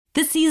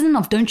This season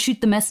of Don't Shoot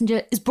the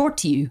Messenger is brought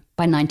to you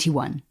by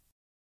 91.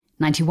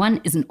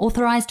 91 is an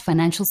authorized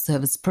financial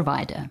service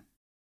provider.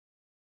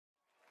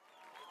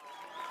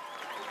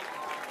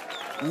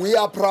 We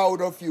are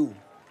proud of you.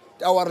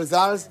 Our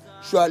results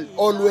shall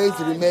always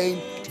remain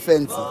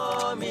defensive.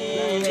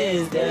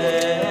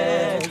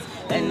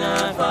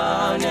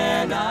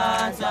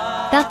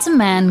 That's a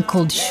man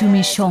called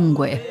Shumi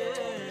Shongwe.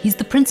 He's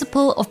the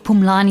principal of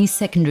Pumlani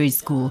Secondary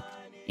School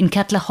in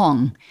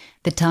Katlehong,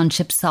 the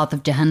township south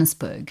of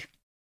Johannesburg.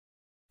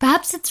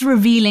 Perhaps it's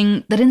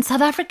revealing that in South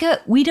Africa,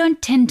 we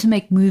don't tend to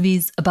make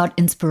movies about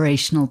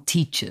inspirational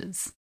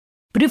teachers.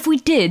 But if we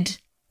did,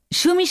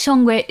 Shumi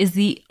Shongwe is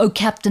the "Oh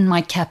Captain, My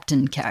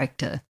Captain"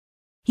 character.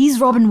 He's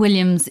Robin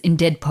Williams in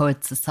Dead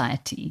Poets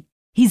Society.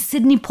 He's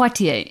Sidney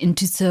Poitier in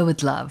To Sir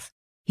With Love.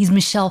 He's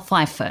Michelle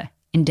Pfeiffer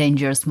in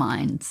Dangerous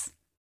Minds.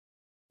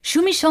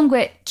 Shumi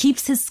Shongwe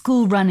keeps his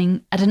school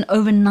running at an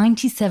over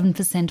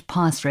 97%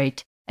 pass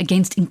rate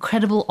against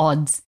incredible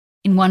odds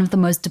in one of the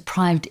most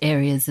deprived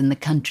areas in the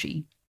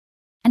country.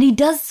 And he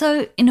does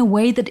so in a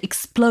way that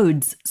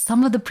explodes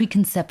some of the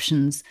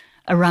preconceptions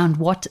around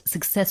what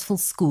successful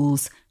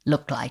schools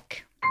look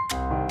like.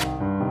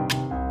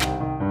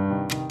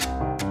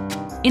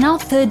 In our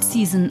third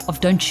season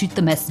of Don't Shoot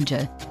the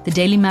Messenger, the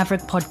Daily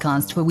Maverick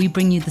podcast where we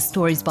bring you the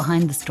stories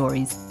behind the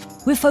stories,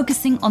 we're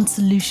focusing on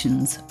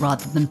solutions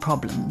rather than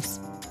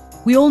problems.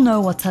 We all know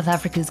what South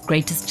Africa's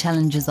greatest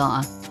challenges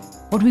are.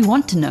 What we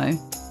want to know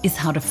is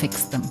how to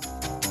fix them.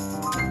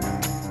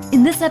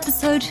 In this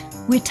episode,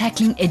 we're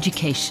tackling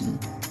education.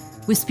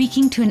 We're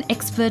speaking to an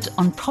expert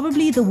on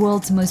probably the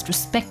world's most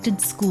respected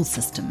school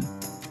system,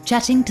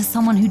 chatting to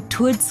someone who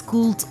toured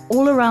schools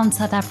all around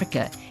South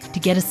Africa to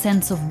get a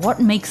sense of what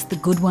makes the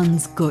good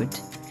ones good.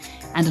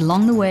 And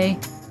along the way,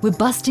 we're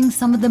busting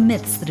some of the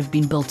myths that have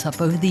been built up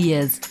over the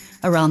years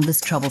around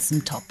this troublesome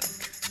topic.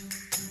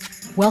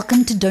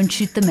 Welcome to Don't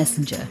Shoot the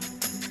Messenger.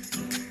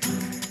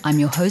 I'm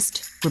your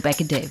host,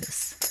 Rebecca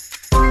Davis.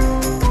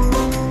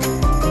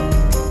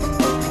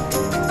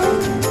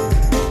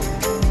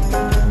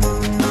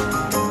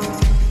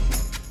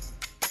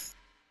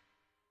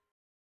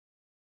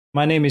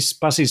 My name is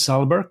Pasi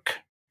Sahlberg,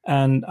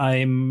 and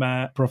I'm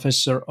a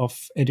professor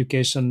of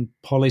education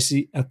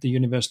policy at the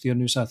University of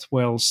New South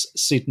Wales,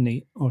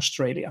 Sydney,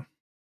 Australia.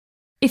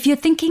 If you're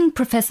thinking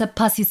Professor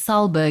Pasi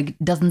Sahlberg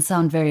doesn't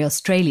sound very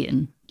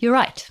Australian, you're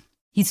right.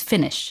 He's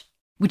Finnish,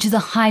 which is a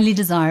highly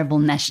desirable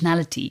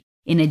nationality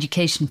in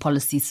education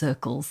policy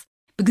circles,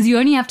 because you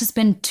only have to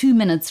spend 2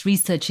 minutes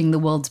researching the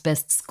world's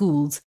best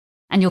schools,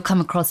 and you'll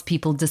come across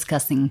people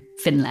discussing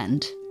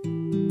Finland.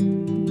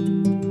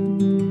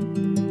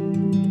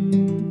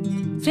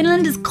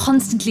 Finland is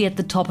constantly at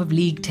the top of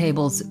league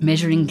tables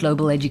measuring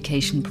global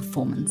education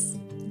performance.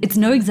 It's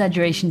no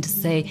exaggeration to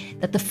say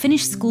that the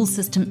Finnish school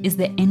system is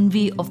the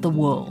envy of the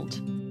world.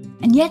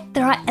 And yet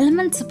there are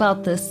elements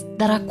about this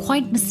that are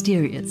quite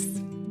mysterious.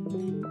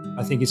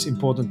 I think it's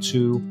important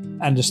to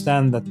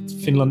understand that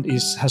Finland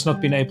has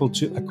not been able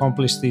to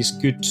accomplish these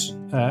good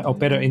or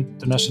better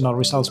international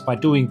results by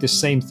doing the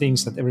same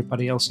things that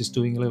everybody else is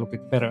doing a little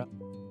bit better.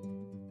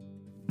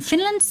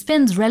 Finland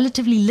spends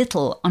relatively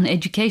little on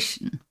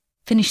education.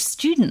 Finnish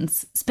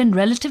students spend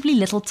relatively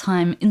little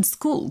time in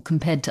school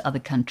compared to other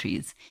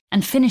countries,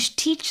 and Finnish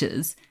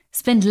teachers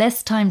spend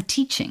less time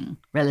teaching,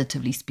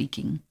 relatively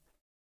speaking.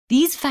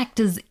 These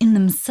factors in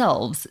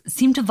themselves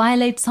seem to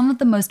violate some of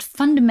the most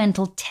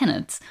fundamental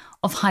tenets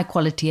of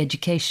high-quality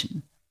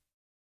education.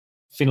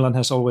 Finland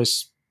has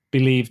always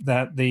believed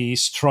that the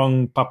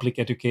strong public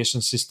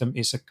education system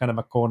is a kind of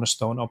a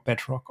cornerstone or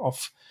bedrock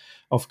of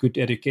good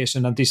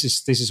education, and this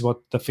is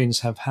what the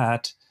Finns have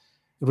had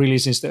really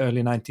since the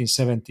early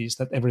 1970s,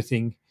 that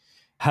everything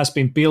has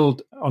been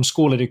built on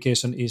school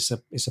education is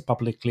a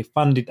publicly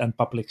funded and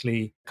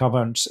publicly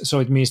governed.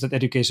 So it means that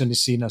education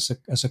is seen as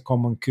a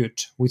common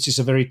good, which is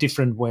a very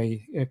different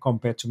way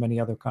compared to many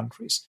other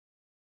countries.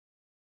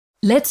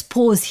 Let's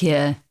pause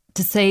here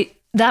to say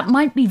that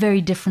might be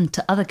very different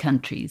to other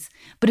countries,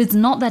 but it's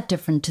not that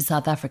different to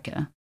South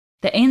Africa.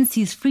 The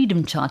ANC's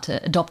Freedom Charter,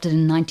 adopted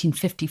in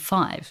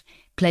 1955,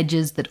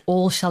 pledges that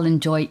all shall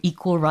enjoy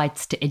equal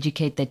rights to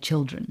educate their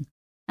children.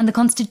 And the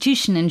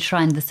Constitution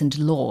enshrined this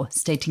into law,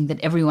 stating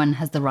that everyone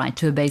has the right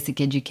to a basic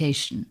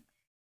education.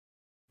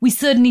 We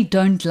certainly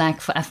don't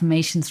lack for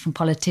affirmations from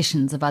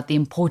politicians about the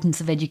importance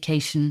of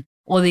education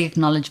or the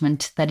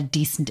acknowledgement that a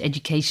decent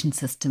education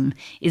system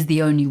is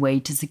the only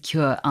way to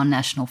secure our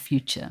national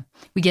future.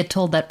 We get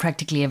told that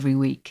practically every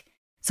week.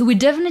 So we're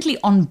definitely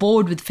on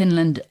board with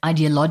Finland,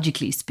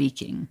 ideologically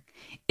speaking.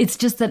 It's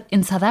just that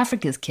in South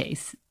Africa's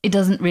case, it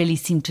doesn't really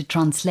seem to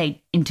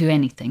translate into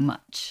anything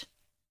much.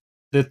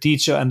 The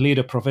teacher and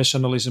leader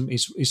professionalism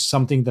is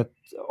something that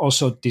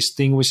also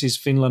distinguishes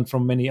Finland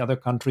from many other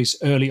countries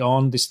early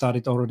on. This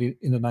started already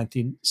in the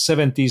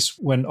 1970s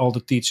when all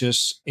the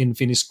teachers in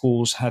Finnish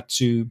schools had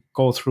to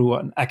go through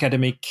an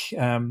academic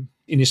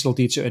initial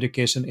teacher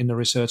education in the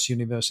research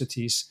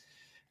universities.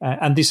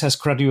 And this has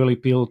gradually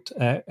built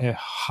a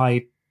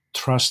high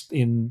trust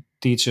in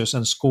teachers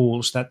and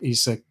schools that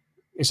is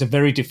a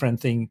very different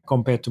thing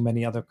compared to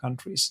many other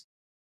countries.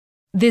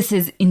 This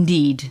is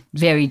indeed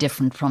very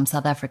different from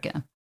South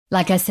Africa.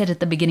 Like I said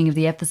at the beginning of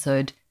the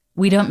episode,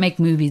 we don't make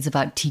movies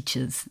about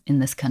teachers in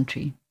this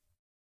country.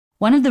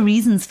 One of the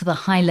reasons for the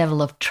high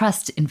level of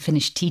trust in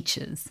Finnish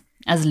teachers,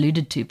 as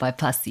alluded to by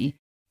Pasi,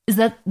 is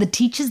that the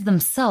teachers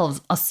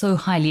themselves are so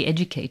highly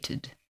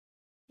educated.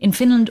 In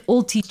Finland,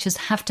 all teachers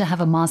have to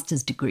have a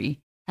master's degree,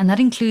 and that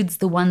includes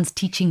the ones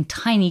teaching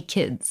tiny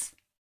kids.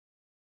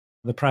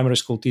 The primary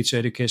school teacher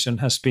education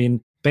has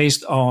been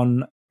based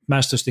on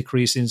master's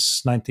degree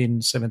since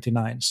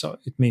 1979. So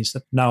it means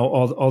that now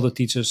all the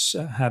teachers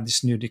have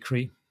this new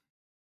degree.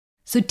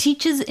 So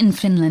teachers in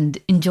Finland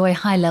enjoy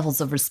high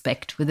levels of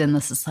respect within the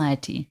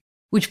society,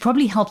 which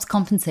probably helps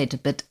compensate a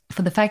bit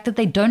for the fact that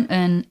they don't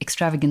earn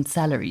extravagant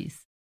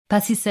salaries.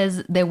 Pasi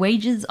says their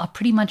wages are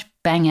pretty much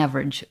bang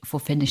average for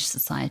Finnish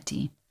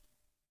society.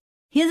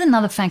 Here's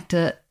another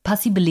factor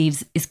Pasi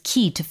believes is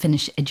key to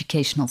Finnish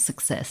educational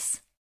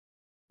success.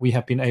 We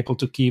have been able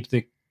to keep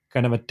the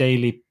kind of a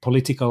daily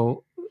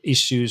political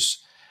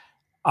issues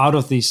out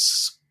of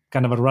this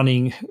kind of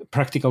a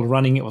practical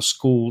running of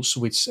schools,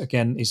 which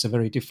again is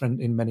very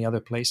different in many other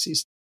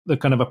places. The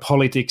kind of a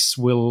politics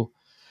will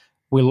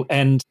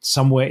end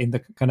somewhere in the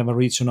kind of a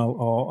regional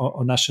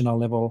or national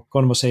level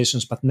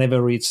conversations, but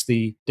never reach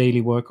the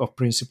daily work of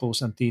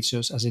principals and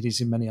teachers as it is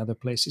in many other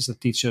places. The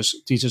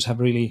teachers have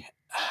really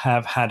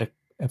had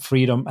a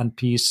freedom and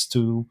peace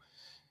to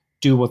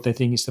do what they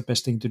think is the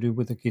best thing to do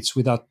with the kids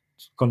without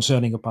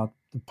concerning about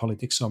the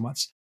politics so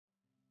much.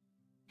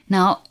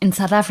 Now, in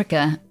South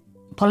Africa,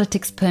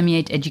 politics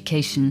permeate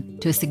education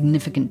to a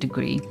significant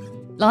degree,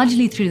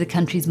 largely through the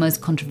country's most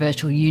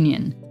controversial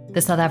union, the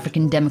South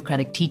African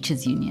Democratic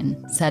Teachers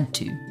Union,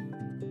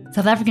 SADTU.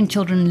 South African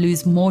children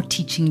lose more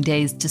teaching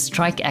days to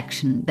strike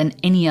action than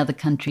any other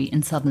country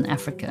in Southern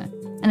Africa,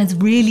 and it's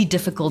really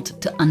difficult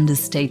to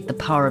understate the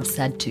power of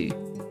SADTU,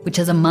 which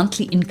has a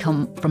monthly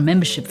income from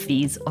membership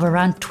fees of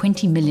around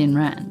 20 million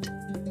rand.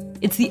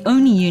 It's the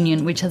only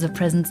union which has a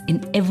presence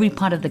in every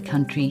part of the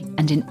country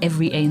and in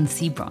every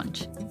ANC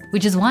branch,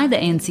 which is why the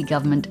ANC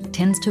government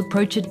tends to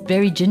approach it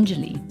very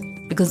gingerly,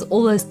 because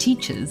all those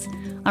teachers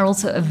are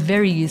also a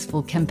very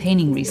useful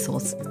campaigning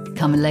resource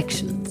come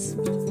elections.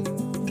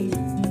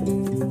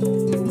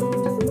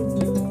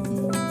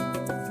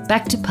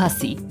 Back to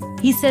Pasi.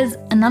 He says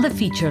another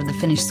feature of the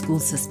Finnish school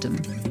system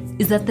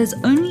is that there's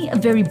only a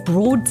very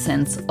broad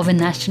sense of a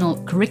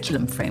national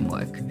curriculum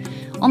framework.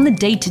 On the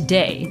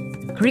day-to-day,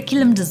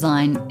 curriculum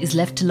design is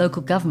left to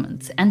local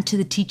governments and to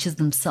the teachers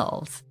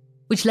themselves,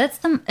 which lets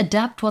them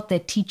adapt what they're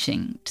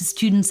teaching to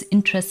students'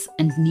 interests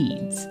and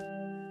needs.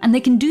 And they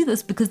can do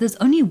this because there's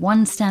only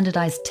one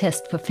standardized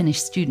test for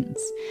Finnish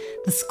students,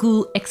 the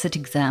school exit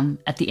exam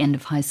at the end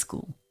of high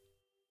school.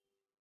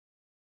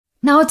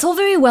 Now, it's all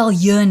very well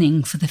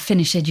yearning for the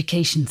Finnish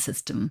education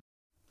system,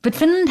 but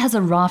Finland has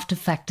a raft of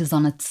factors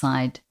on its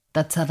side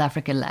that South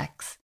Africa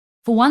lacks.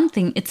 For one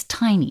thing, it's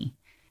tiny.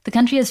 The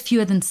country has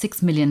fewer than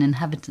 6 million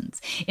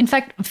inhabitants. In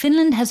fact,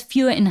 Finland has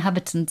fewer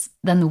inhabitants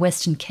than the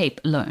Western Cape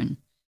alone.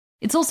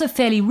 It's also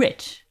fairly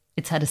rich.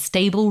 It's had a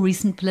stable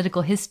recent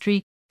political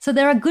history, so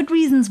there are good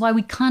reasons why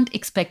we can't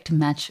expect to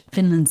match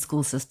Finland's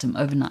school system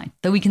overnight,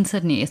 though we can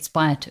certainly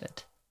aspire to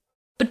it.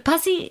 But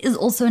Pasi is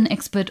also an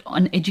expert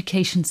on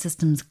education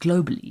systems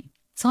globally.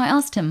 So I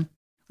asked him,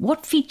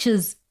 what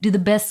features do the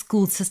best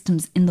school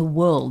systems in the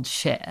world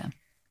share?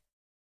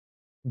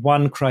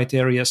 One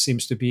criteria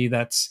seems to be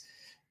that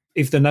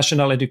if the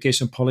national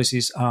education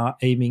policies are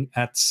aiming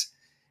at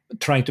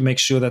trying to make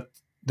sure that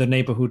the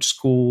neighborhood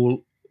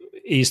school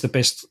is the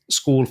best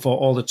school for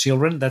all the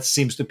children, that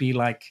seems to be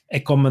like a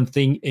common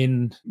thing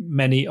in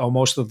many or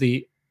most of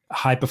the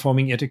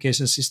high-performing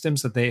education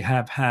systems, that they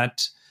have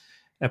had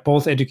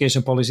both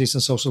education policies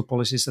and social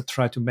policies that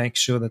try to make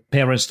sure that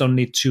parents don't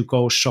need to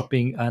go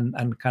shopping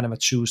and kind of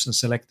choose and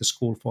select the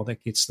school for their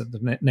kids, that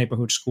the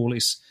neighborhood school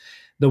is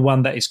the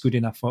one that is good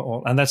enough for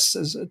all. And that's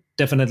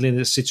definitely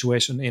the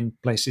situation in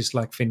places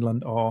like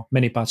Finland or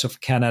many parts of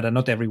Canada,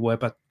 not everywhere,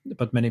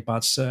 but many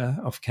parts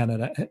of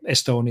Canada.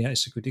 Estonia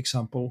is a good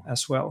example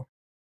as well.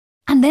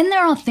 And then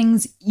there are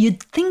things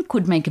you'd think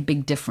would make a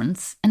big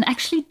difference and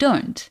actually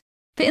don't.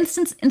 For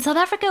instance, in South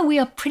Africa, we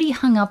are pretty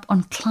hung up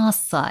on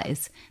class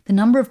size, the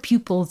number of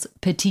pupils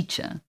per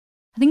teacher.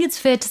 I think it's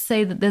fair to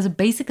say that there's a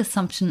basic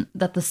assumption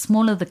that the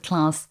smaller the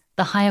class,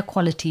 the higher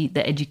quality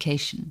the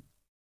education.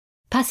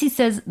 Pasi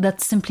says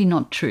that's simply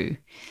not true.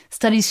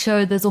 Studies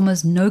show there's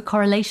almost no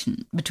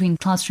correlation between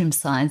classroom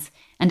size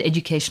and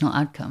educational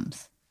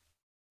outcomes.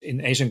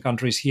 In Asian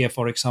countries here,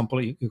 for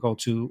example, you go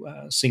to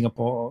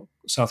Singapore,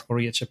 South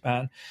Korea,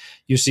 Japan,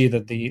 you see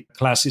that the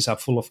classes are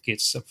full of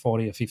kids,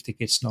 40 or 50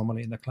 kids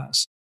normally in the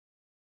class.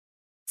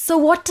 So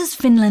what does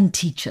Finland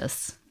teach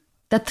us?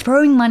 That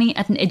throwing money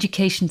at an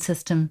education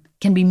system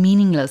can be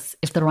meaningless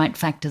if the right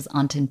factors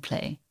aren't in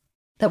play.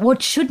 That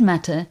what should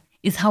matter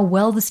is how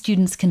well the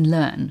students can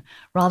learn,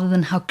 rather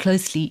than how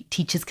closely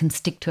teachers can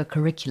stick to a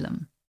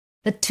curriculum.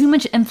 That too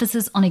much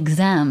emphasis on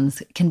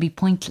exams can be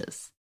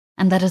pointless,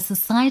 and that a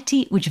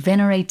society which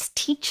venerates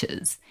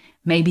teachers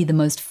may be the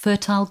most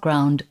fertile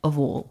ground of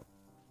all.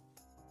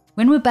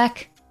 When we're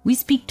back, we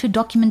speak to a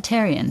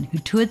documentarian who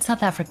toured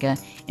South Africa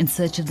in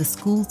search of the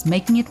schools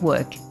making it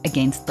work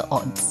against the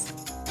odds.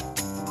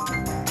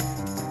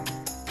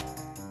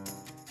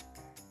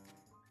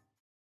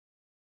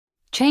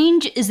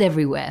 Change is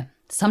everywhere.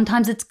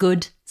 Sometimes it's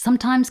good,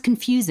 sometimes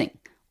confusing,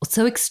 or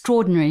so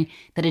extraordinary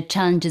that it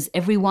challenges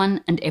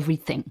everyone and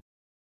everything.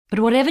 But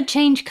whatever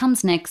change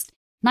comes next,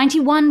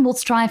 91 will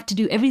strive to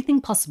do everything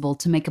possible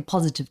to make a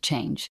positive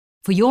change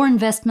for your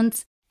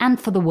investments and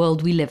for the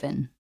world we live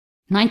in.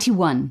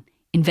 91,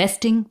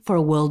 investing for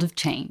a world of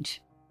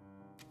change.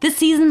 This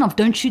season of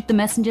Don't Shoot the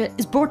Messenger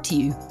is brought to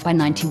you by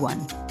 91.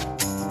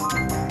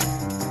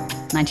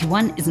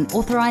 91 is an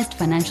authorized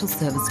financial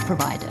service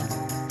provider.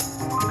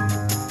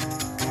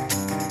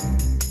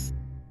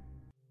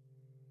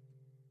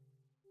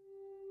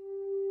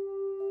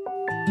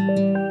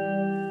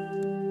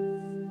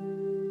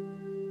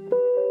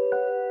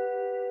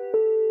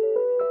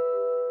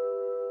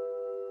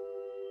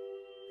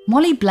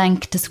 Molly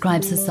Blank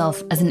describes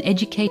herself as an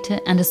educator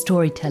and a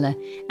storyteller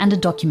and a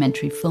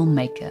documentary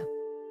filmmaker.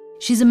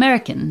 She's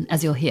American,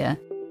 as you'll hear,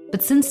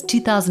 but since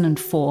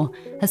 2004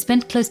 has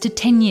spent close to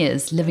 10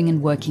 years living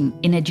and working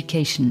in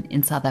education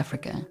in South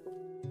Africa.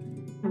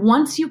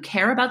 Once you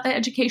care about the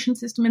education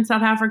system in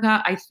South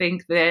Africa, I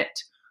think that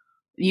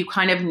you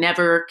kind of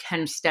never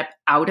can step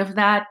out of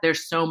that.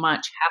 There's so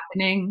much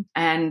happening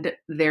and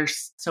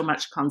there's so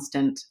much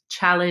constant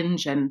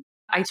challenge. And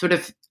I sort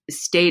of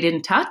stayed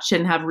in touch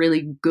and have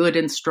really good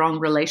and strong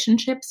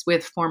relationships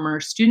with former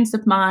students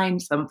of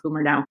mine, some of whom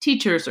are now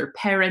teachers or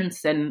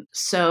parents. And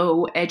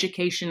so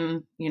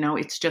education,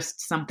 it's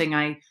just something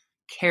I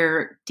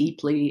care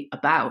deeply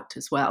about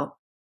as well.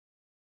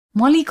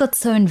 Molly got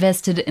so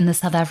invested in the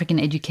South African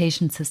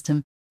education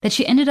system that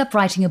she ended up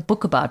writing a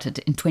book about it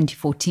in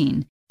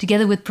 2014,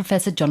 together with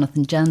Professor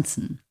Jonathan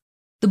Jansen.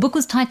 The book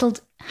was titled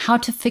How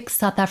to Fix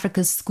South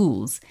Africa's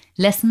Schools,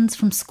 Lessons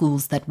from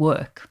Schools That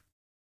Work.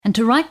 And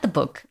to write the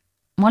book,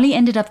 Molly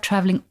ended up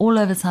traveling all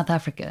over South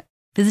Africa,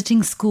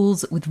 visiting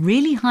schools with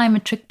really high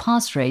matric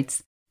pass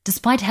rates,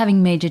 despite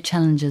having major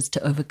challenges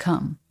to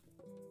overcome.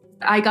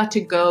 I got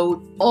to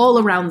go all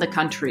around the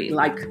country,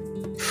 like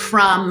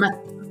from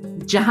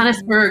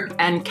Johannesburg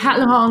and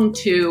Katlehong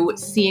to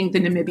seeing the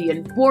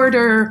Namibian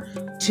border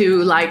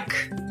to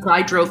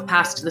I drove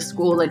past the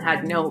school and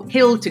had no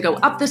hill to go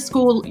up the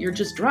school. You're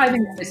just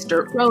driving on this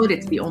dirt road.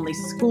 It's the only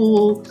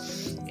school.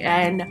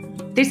 And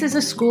this is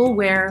a school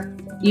where,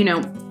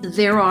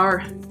 there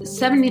are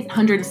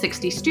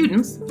 760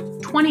 students,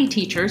 20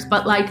 teachers,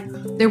 but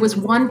there was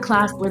one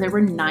class where there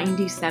were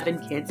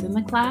 97 kids in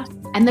the class.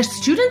 And the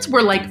students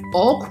were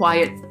all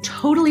quiet,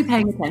 totally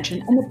paying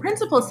attention. And the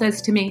principal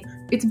says to me,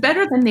 it's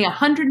better than the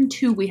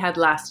 102 we had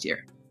last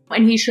year.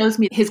 And he shows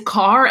me his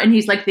car and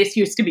he's like, this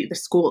used to be the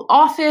school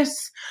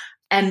office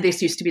and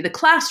this used to be the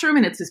classroom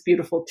and it's this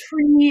beautiful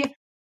tree.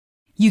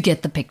 You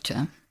get the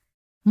picture.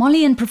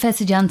 Molly and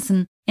Professor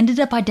Jansen ended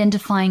up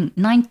identifying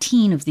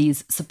 19 of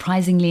these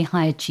surprisingly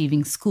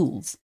high-achieving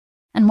schools.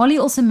 And Molly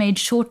also made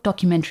short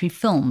documentary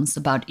films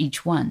about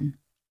each one.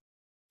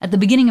 At the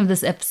beginning of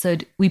this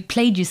episode, we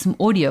played you some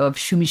audio of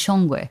Shumi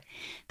Shongwe,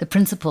 the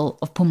principal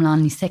of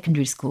Pumlani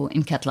Secondary School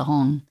in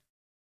Katlehong.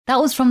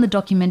 That was from the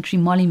documentary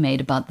Molly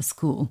made about the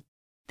school.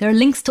 There are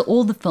links to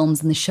all the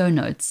films in the show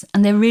notes,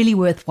 and they're really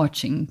worth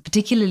watching,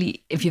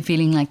 particularly if you're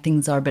feeling like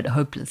things are a bit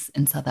hopeless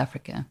in South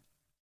Africa.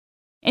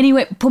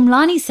 Anyway,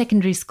 Pumlani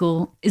Secondary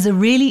School is a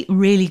really,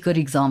 really good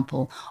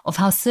example of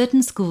how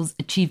certain schools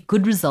achieve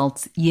good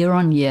results year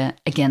on year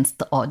against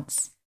the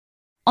odds.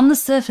 On the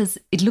surface,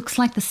 it looks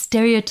like the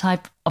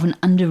stereotype of an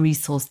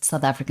under-resourced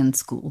South African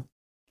school.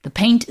 The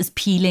paint is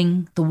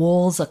peeling, the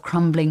walls are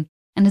crumbling,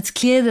 and it's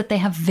clear that they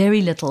have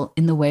very little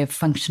in the way of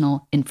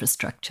functional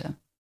infrastructure.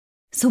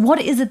 So what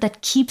is it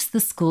that keeps the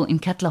school in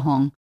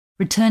Katlehong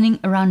returning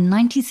around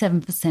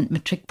 97%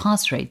 matric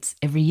pass rates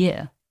every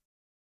year?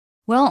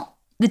 Well,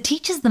 the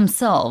teachers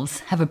themselves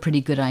have a pretty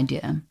good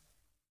idea.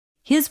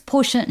 Here's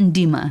Portia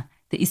Ndima,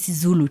 the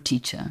isiZulu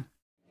teacher.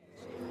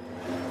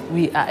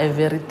 We are a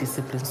very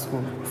disciplined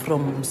school,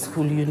 from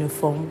school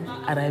uniform,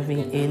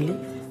 arriving early,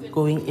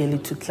 going early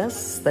to class,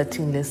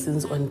 starting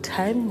lessons on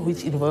time,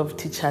 which involve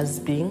teachers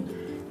being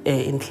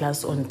in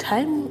class on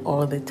time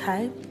all the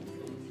time.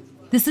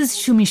 This is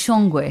Shumi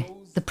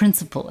Shongwe, the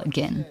principal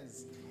again.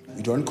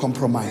 We don't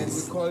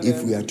compromise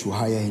if we are to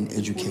hire an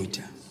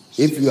educator.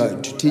 If you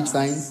are to teach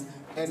science,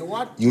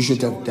 you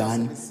should have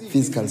done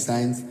physical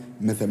science,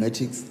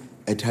 mathematics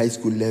at high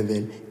school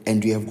level,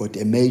 and we have got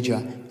a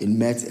major in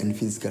maths and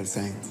physical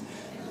science.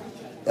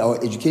 Our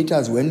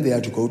educators, when they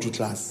are to go to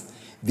class,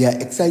 they are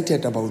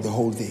excited about the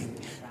whole thing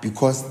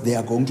because they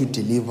are going to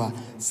deliver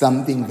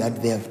something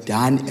that they have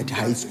done at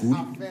high school,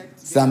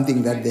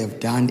 something that they have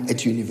done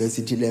at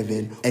university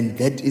level, and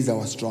that is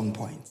our strong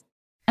point.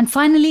 And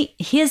finally,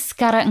 here's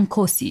Skara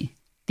Nkosi,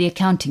 the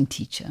accounting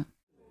teacher.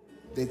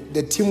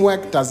 The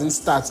teamwork doesn't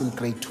start in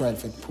grade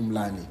 12 at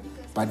Pumlani,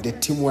 but the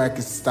teamwork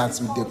starts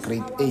with the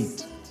grade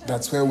 8.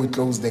 That's where we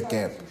close the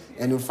gap.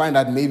 And you'll find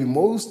that maybe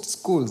most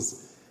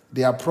schools,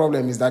 their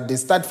problem is that they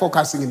start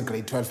focusing in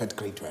grade 12 at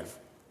grade 12.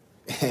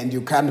 And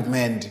you can't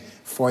mend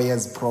 4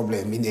 years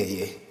problem in a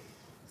year.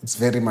 It's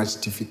very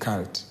much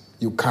difficult.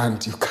 You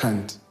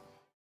can't.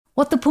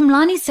 What the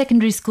Phumlani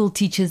Secondary School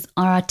teachers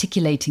are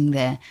articulating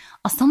there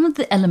are some of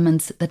the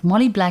elements that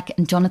Molly Black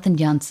and Jonathan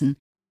Jansen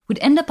would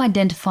end up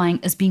identifying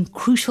as being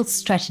crucial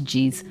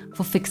strategies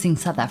for fixing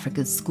South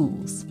Africa's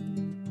schools.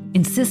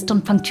 Insist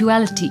on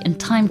punctuality and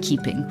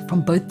timekeeping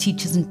from both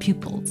teachers and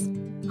pupils.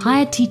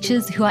 Hire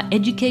teachers who are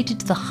educated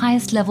to the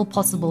highest level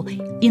possible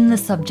in the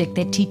subject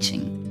they're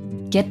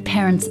teaching. Get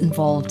parents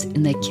involved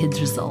in their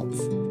kids' results.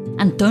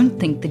 And don't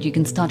think that you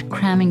can start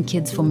cramming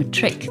kids for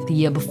matric the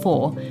year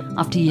before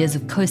after years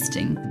of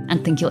coasting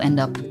and think you'll end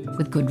up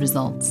with good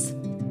results.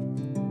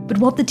 But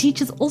what the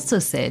teachers also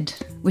said,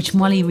 which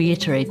Molly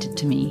reiterated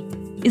to me,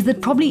 is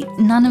that probably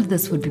none of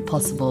this would be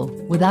possible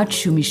without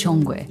Shumi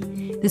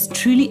Shongwe, this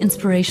truly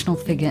inspirational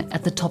figure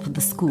at the top of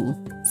the school,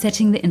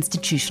 setting the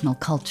institutional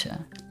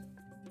culture.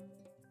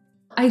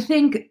 I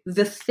think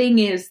the thing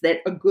is that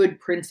a good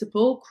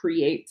principal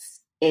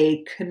creates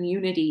a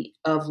community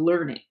of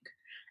learning,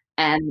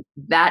 and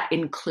that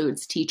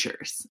includes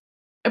teachers.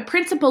 A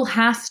principal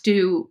has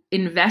to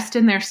invest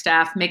in their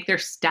staff, make their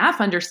staff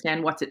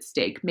understand what's at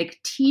stake,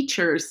 make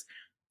teachers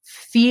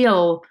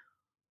feel,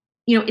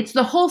 it's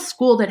the whole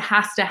school that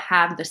has to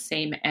have the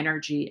same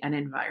energy and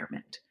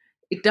environment.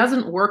 It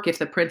doesn't work if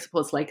the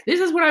principal is like,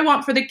 this is what I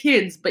want for the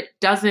kids, but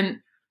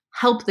doesn't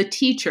help the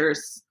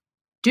teachers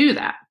do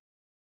that.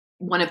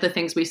 One of the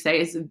things we say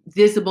is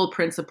visible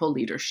principal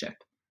leadership.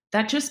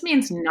 That just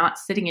means not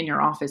sitting in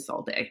your office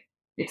all day.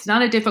 It's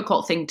not a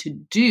difficult thing to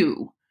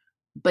do,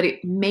 but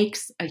it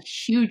makes a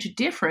huge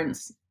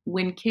difference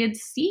when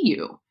kids see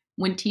you,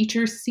 when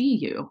teachers see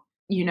you.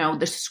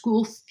 The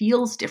school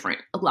feels different.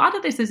 A lot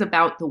of this is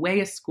about the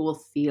way a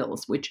school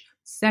feels, which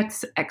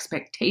sets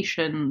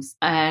expectations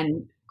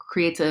and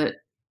creates a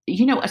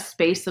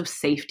space of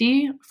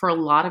safety for a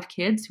lot of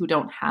kids who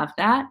don't have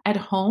that at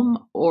home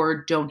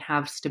or don't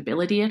have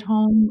stability at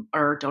home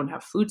or don't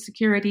have food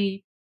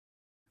security.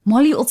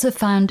 Molly also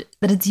found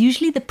that it's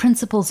usually the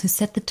principals who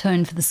set the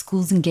tone for the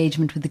school's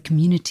engagement with the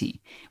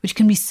community, which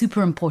can be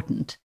super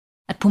important.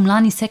 At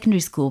Phumlani Secondary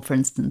School, for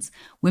instance,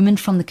 women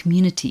from the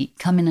community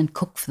come in and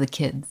cook for the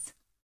kids.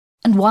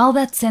 And while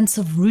that sense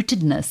of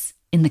rootedness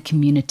in the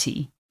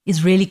community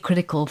is really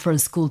critical for a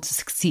school to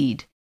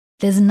succeed,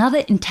 there's another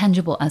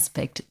intangible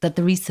aspect that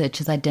the research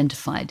has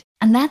identified,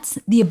 and that's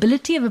the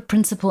ability of a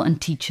principal and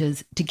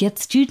teachers to get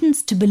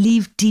students to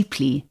believe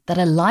deeply that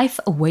a life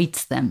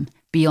awaits them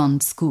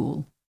beyond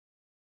school.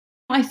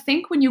 I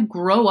think when you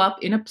grow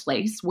up in a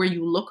place where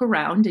you look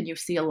around and you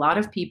see a lot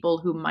of people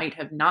who might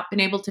have not been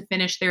able to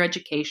finish their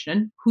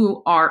education,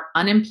 who are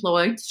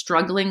unemployed,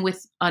 struggling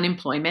with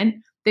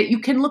unemployment, that you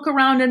can look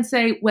around and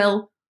say,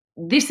 well,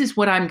 this is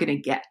what I'm going to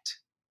get.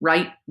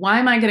 Right? Why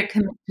am I going to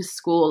come to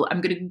school? I'm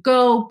going to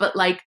go, but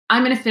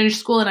I'm going to finish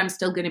school and I'm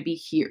still going to be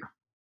here.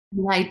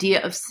 The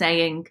idea of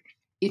saying,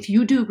 if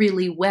you do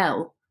really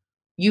well,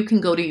 you can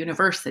go to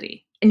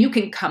university and you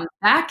can come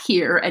back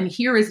here, and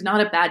here is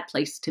not a bad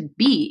place to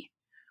be.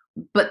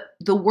 But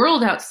the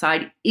world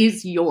outside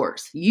is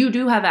yours. You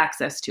do have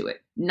access to it,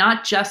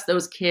 not just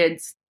those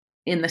kids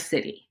in the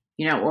city,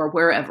 or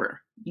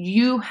wherever.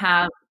 You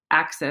have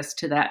access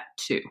to that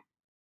too.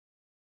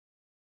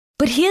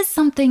 But here's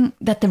something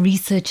that the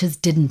researchers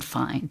didn't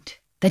find,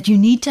 that you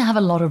need to have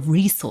a lot of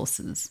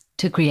resources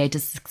to create a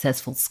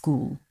successful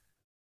school.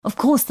 Of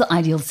course, the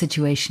ideal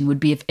situation would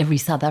be if every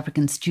South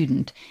African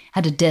student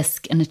had a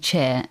desk and a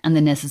chair and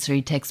the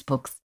necessary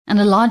textbooks. And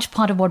a large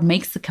part of what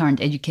makes the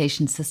current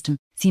education system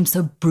seem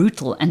so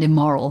brutal and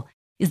immoral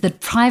is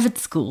that private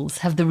schools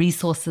have the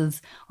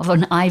resources of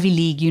an Ivy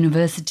League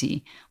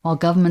university, while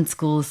government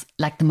schools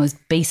lack the most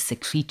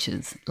basic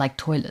features like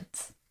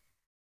toilets.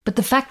 But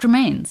the fact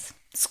remains,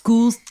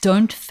 schools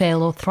don't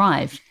fail or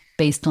thrive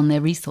based on their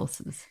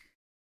resources.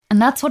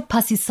 And that's what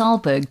Pasi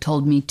Sahlberg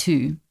told me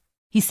too.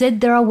 He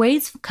said there are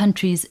ways for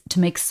countries to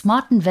make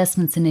smart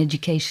investments in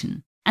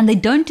education, and they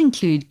don't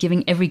include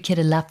giving every kid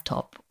a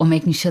laptop or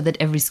making sure that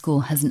every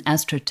school has an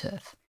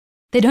AstroTurf.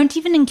 They don't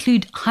even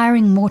include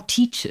hiring more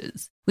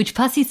teachers, which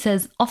Pasi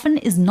says often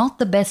is not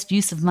the best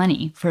use of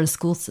money for a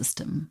school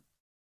system.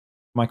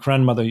 My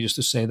grandmother used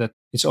to say that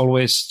it's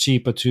always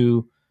cheaper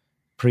to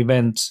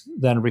prevent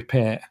than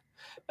repair.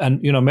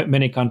 And,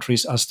 many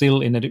countries are still,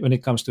 when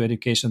it comes to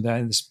education, they're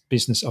in this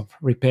business of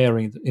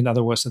repairing. In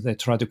other words, that they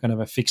try to kind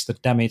of fix the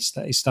damage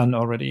that is done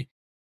already.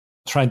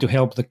 Trying to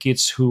help the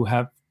kids who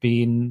have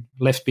been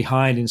left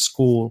behind in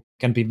school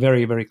can be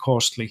very, very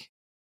costly.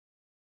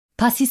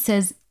 Pasi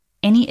says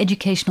any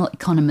educational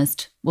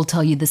economist will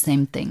tell you the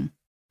same thing.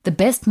 The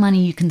best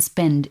money you can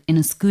spend in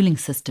a schooling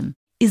system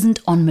isn't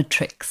on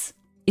matrics.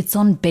 It's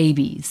on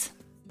babies.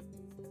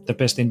 The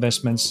best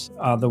investments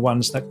are the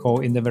ones that go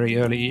in the very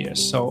early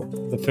years. So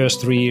the first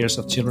 3 years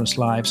of children's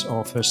lives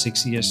or first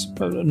 6 years,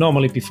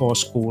 normally before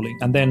schooling.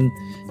 And then,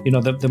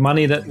 the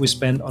money that we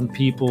spend on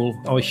people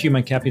or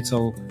human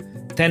capital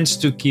tends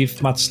to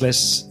give much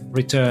less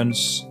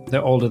returns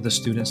the older the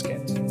students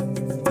get.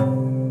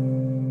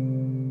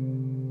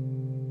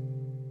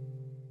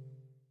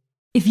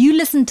 If you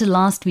listen to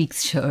last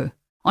week's show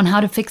on how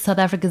to fix South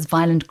Africa's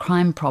violent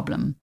crime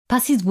problem,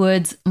 Pasi's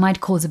words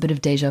might cause a bit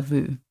of déjà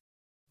vu.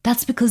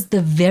 That's because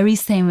the very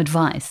same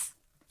advice,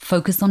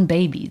 focus on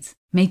babies,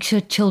 make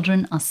sure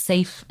children are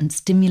safe and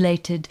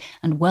stimulated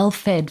and well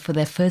fed for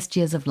their first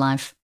years of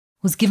life,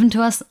 was given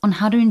to us on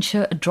how to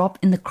ensure a drop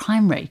in the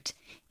crime rate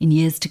in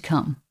years to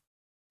come.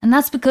 And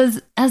that's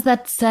because, as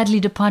that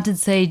sadly departed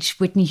sage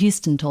Whitney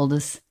Houston told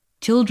us,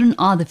 children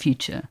are the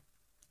future,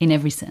 in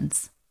every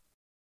sense.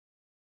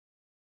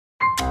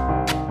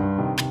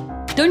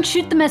 Don't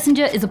Shoot the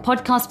Messenger is a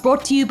podcast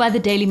brought to you by The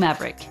Daily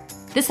Maverick.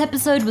 This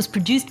episode was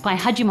produced by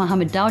Haji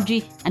Mohammed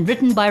Dawji and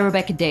written by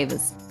Rebecca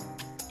Davis.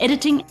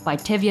 Editing by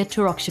Tevye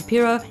Turok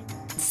Shapiro,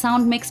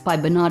 sound mix by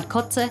Bernard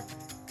Kotze,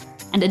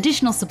 and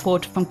additional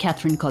support from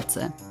Catherine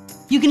Kotze.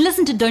 You can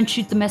listen to Don't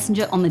Shoot the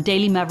Messenger on the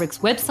Daily Maverick's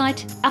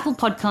website, Apple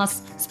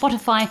Podcasts,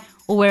 Spotify,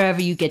 or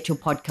wherever you get your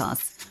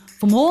podcasts.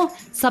 For more,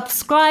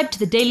 subscribe to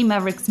the Daily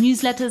Maverick's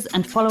newsletters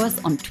and follow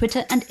us on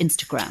Twitter and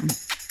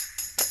Instagram.